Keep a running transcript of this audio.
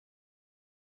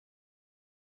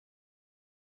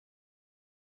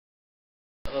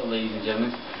Hello, ladies and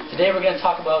gentlemen. Today we're going to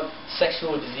talk about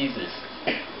sexual diseases,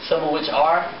 some of which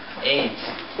are AIDS.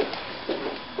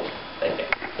 Right there.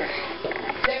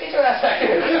 Take it to that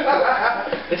second.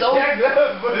 It's over.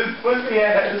 But it's pussy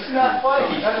ass. It's not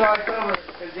funny. That's why I cover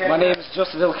it. My name is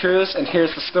Joseph Del Cruz, and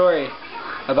here's the story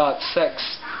about sex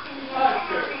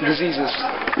diseases.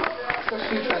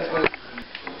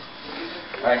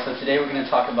 Alright, so today we're going to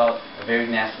talk about a very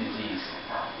nasty disease.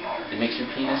 It makes your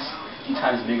penis 50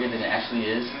 times bigger than it actually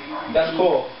is. That's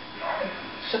cool.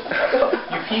 Shut the fuck up.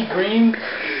 You pee green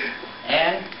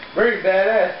and... Very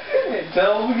badass.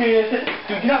 Tell them again.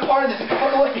 Dude, you're not part of this. Get the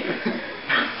fuck away.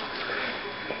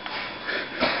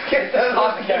 Get that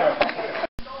off the camera.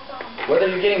 Whether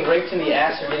you're getting raped in the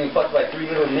ass or getting fucked by 3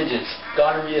 little midgets,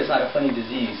 gonorrhea is not a funny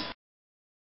disease.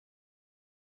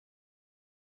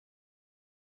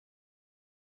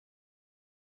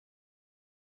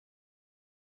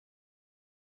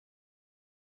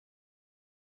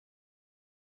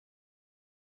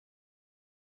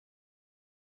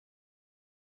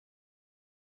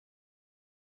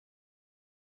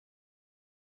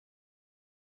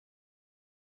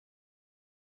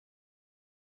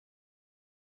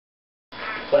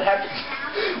 What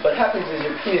happens is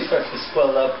your penis starts to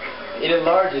swell up, it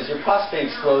enlarges, your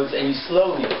prostate explodes, and you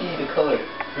slowly pee the color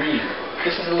green.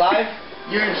 This is a live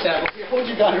urine sample. Here, hold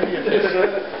your gonorrhea.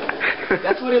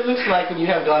 That's what it looks like when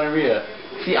you have gonorrhea.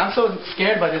 See, I'm so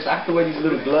scared by this, I have to wear these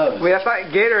little gloves. Wait, that's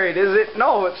not Gatorade, is it?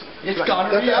 No, it's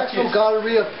gonorrhea. That's actual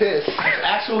gonorrhea piss. It's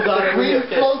actual gonorrhea Green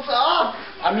piss. floats up.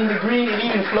 I mean, the green, it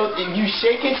even floats. If you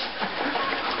shake it,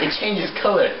 it changes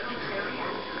color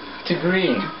to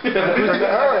green.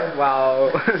 Wow.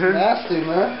 Nasty,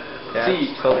 man. Yeah, See,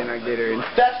 it's totally not Gatorade.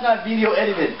 That's not video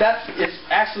edited. It's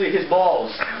actually his balls.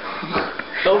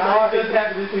 Those are his.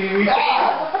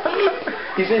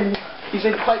 He's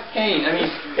in quite pain. I mean,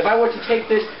 if I were to take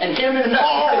this and hit him in the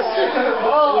nuts, it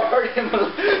would hurt him.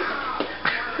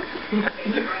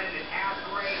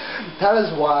 That is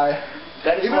why.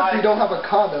 Even if you don't have a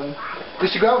condom, you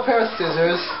should grab a pair of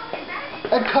scissors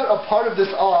and cut a part of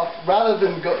this off rather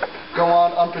than go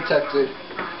on unprotected.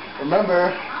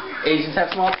 Remember, Asians have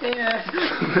small penis.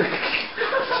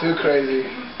 too crazy.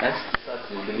 That's sucks.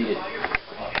 Delete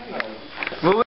it.